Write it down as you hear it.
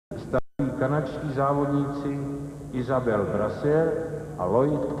kanadští závodníci Isabelle Brassier a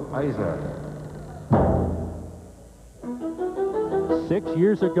Lloyd Eisler. 6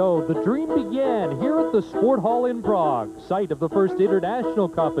 years ago, the dream began here at the Sport Hall in Prague, site of the first international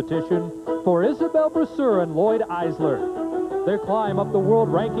competition for Isabelle Brassier and Lloyd Eisler. Their climb up the world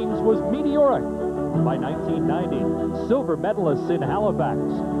rankings was meteoric. By 1990, silver medalists in Halifax,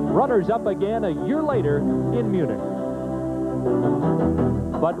 runners-up again a year later in Munich.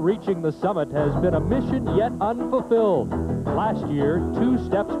 But reaching the summit has been a mission yet unfulfilled. Last year, 2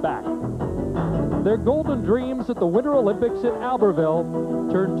 steps back. Their golden dreams at the Winter Olympics in Albertville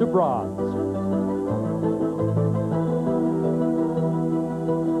turned to bronze.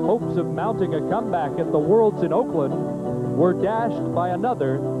 Hopes of mounting a comeback at the Worlds in Oakland were dashed by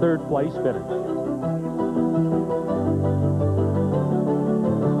another third-place finish.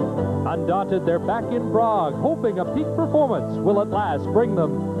 Undaunted, they're back in Prague, hoping a peak performance will at last bring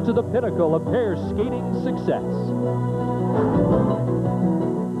them to the pinnacle of pair skating success.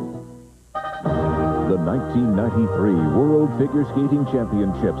 The 1993 World Figure Skating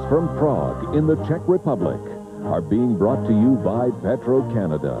Championships from Prague in the Czech Republic are being brought to you by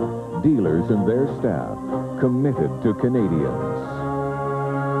Petro-Canada, dealers and their staff, committed to Canadians.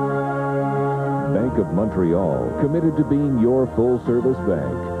 Bank of Montreal, committed to being your full-service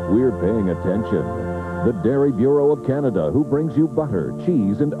bank. We're paying attention. The Dairy Bureau of Canada, who brings you butter,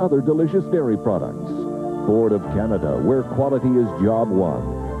 cheese, and other delicious dairy products. Ford of Canada, where quality is job one.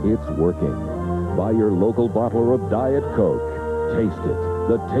 It's working. Buy your local bottler of Diet Coke. Taste it,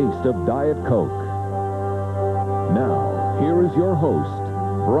 the taste of Diet Coke. Now, here is your host,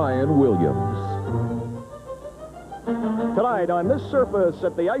 Brian Williams. Tonight on this surface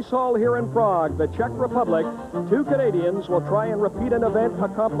at the Ice Hall here in Prague, the Czech Republic, 2 Canadians will try and repeat an event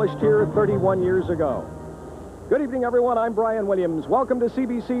accomplished here 31 years ago. Good evening, everyone. I'm Brian Williams. Welcome to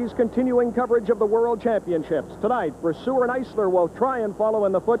CBC's continuing coverage of the World Championships. Tonight, Brassier and Eisler will try and follow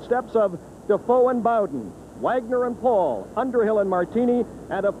in the footsteps of Defoe and Bowden, Wagner and Paul, Underhill and Martini,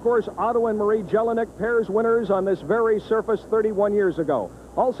 and of course Otto and Marie Jelinek, pairs winners on this very surface 31 years ago.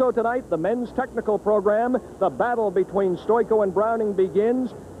 Also tonight, the men's technical program. The battle between Stoiko and Browning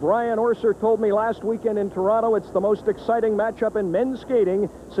begins. Brian Orser told me last weekend in Toronto it's the most exciting matchup in men's skating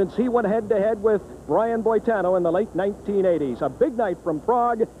since he went head-to-head with Brian Boitano in the late 1980s. A big night from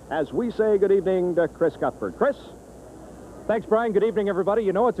Prague as we say good evening to Chris Cuthbert. Chris? Thanks, Brian. Good evening, everybody.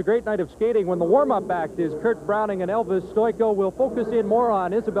 You know it's a great night of skating when the warm-up act is Kurt Browning and Elvis Stoiko. We'll focus in more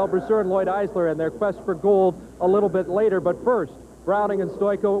on Isabelle Brassier and Lloyd Eisler and their quest for gold a little bit later. But first, Browning and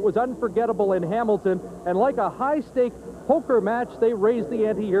Stoiko, it was unforgettable in Hamilton, and like a high-stake poker match, they raised the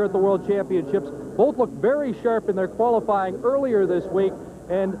ante here at the World Championships. Both looked very sharp in their qualifying earlier this week,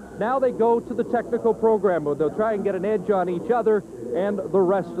 and now they go to the technical program where they'll try and get an edge on each other and the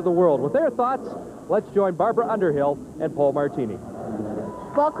rest of the world. With their thoughts, let's join Barbara Underhill and Paul Martini.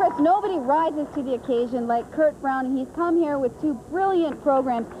 Well, Chris, nobody rises to the occasion like Kurt Browning. He's come here with 2 brilliant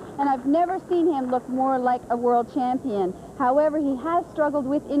programs, and I've never seen him look more like a world champion. However, he has struggled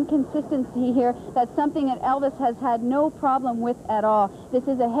with inconsistency here. That's something that Elvis has had no problem with at all. This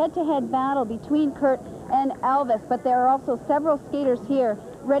is a head-to-head battle between Kurt and Elvis, but there are also several skaters here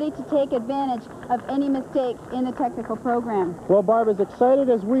ready to take advantage of any mistakes in the technical program. Well, Barb, as excited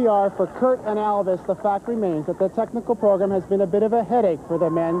as we are for Kurt and Elvis, the fact remains that the technical program has been a bit of a headache for the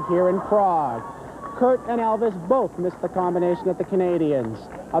men here in Prague. Kurt and Elvis both missed the combination at the Canadians.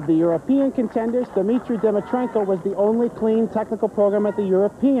 Of the European contenders, Dmitry Dimitrenko was the only clean technical program at the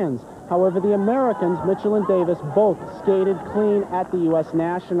Europeans. However, the Americans, Mitchell and Davis, both skated clean at the U.S.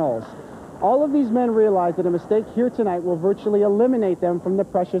 Nationals. All of these men realize that a mistake here tonight will virtually eliminate them from the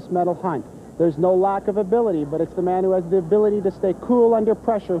precious medal hunt. There's no lack of ability, but it's the man who has the ability to stay cool under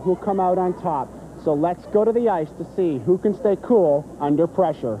pressure who'll come out on top. So let's go to the ice to see who can stay cool under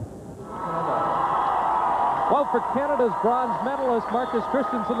pressure. Well, for Canada's bronze medalist, Marcus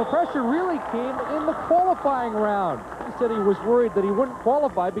Christensen, the pressure really came in the qualifying round. He said he was worried that he wouldn't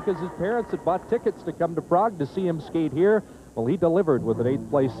qualify because his parents had bought tickets to come to Prague to see him skate here. Well, he delivered with an 8th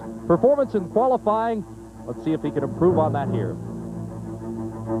place performance in qualifying. Let's see if he can improve on that here.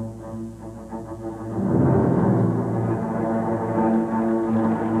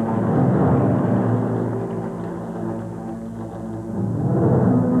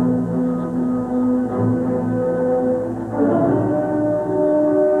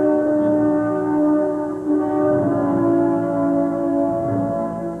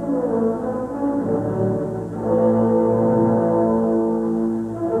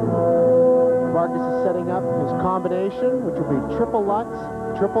 Which will be triple Lutz,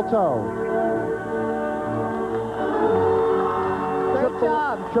 triple toe.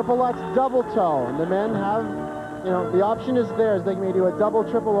 Triple Lutz double toe. And the men have, you know, the option is theirs. They may do a double,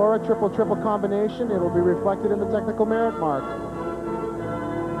 triple, or a triple combination. It'll be reflected in the technical merit mark.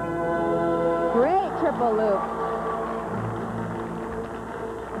 Great triple loop.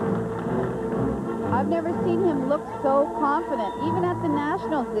 I've never seen him look so confident. Even at the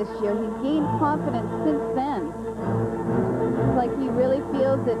Nationals this year, he's gained confidence since then. It's like he really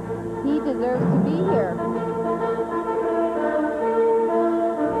feels that he deserves to be here.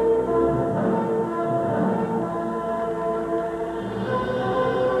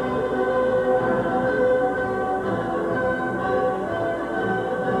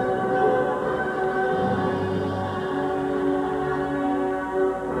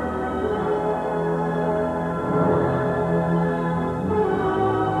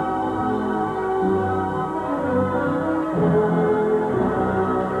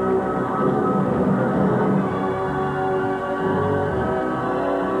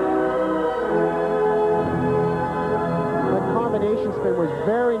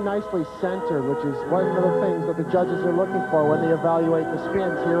 Nicely centered, which is one of the things that the judges are looking for when they evaluate the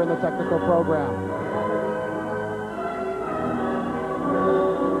spins here in the technical program.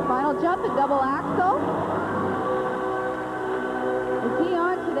 Final jump, a double axel. Is he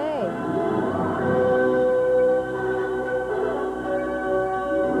on today?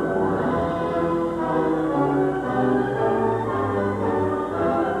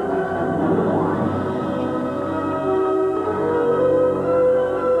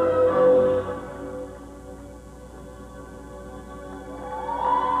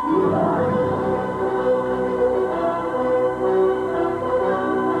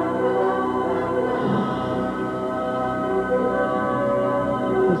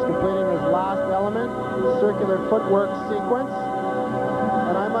 Footwork sequence,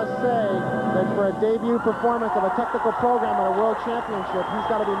 and I must say that for a debut performance of a technical program at a World Championship, he's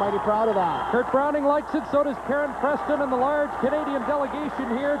got to be mighty proud of that. Kurt Browning likes it, so does Karen Preston and the large Canadian delegation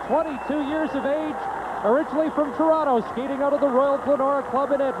here, 22 years of age, originally from Toronto, skating out of the Royal Glenora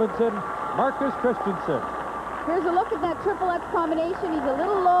Club in Edmonton, Marcus Christensen. Here's a look at that triple X combination. He's a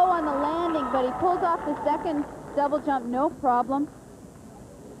little low on the landing, but he pulls off the second double jump, no problem.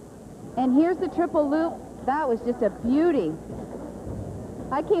 And here's the triple loop. That was just a beauty.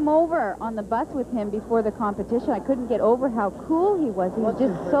 I came over on the bus with him before the competition. I couldn't get over how cool he was. He was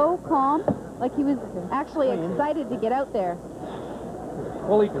just so calm, like he was actually excited to get out there.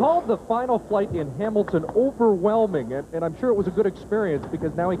 Well, he called the final flight in Hamilton overwhelming, and I'm sure it was a good experience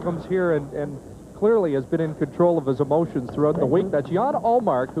because now he comes here and clearly has been in control of his emotions throughout the week. That's Jan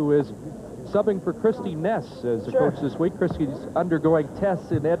Allmark, who is subbing for Christy Ness as a coach this week. Christy's undergoing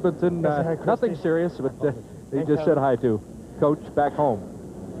tests in Edmonton. Nothing serious, but they just said hi to Coach back home.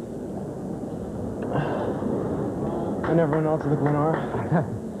 And everyone else at the Glenora.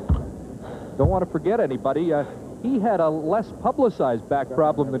 Don't want to forget anybody. He had a less publicized back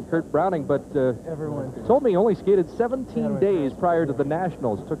problem than Kurt Browning, but told me he only skated 17 days prior to the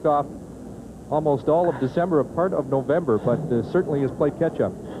Nationals. Took off almost all of December, a part of November, but certainly has played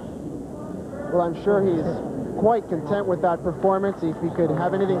catch-up. Well, I'm sure he's quite content with that performance. If he could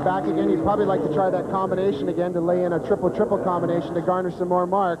have anything back again, he'd probably like to try that combination again to lay in a triple combination to garner some more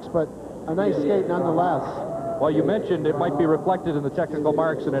marks, but a nice skate nonetheless. Well, you mentioned it might be reflected in the technical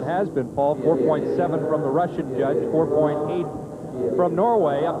marks, and it has been, Paul. 4.7 from the Russian judge, 4.8 from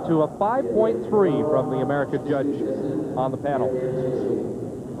Norway, up to a 5.3 from the American judge on the panel.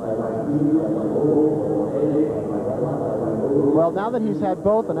 Well, now that he's had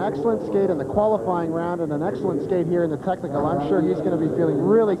both an excellent skate in the qualifying round and an excellent skate here in the technical, I'm sure he's going to be feeling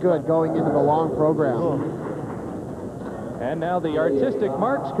really good going into the long program. And now the artistic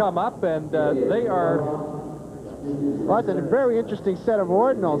marks come up, and they are... Well, that's a very interesting set of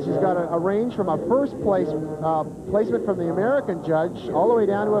ordinals. He's got a range from a first place placement from the American judge all the way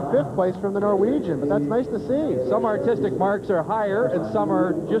down to a 5th place from the Norwegian, but that's nice to see. Some artistic marks are higher and some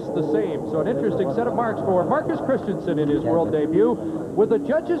are just the same. So an interesting set of marks for Marcus Christensen in his world debut. With a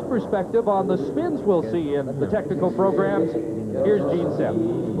judge's perspective on the spins we'll see in the technical programs, here's Gene Sepp.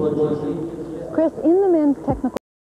 Chris, in the men's technical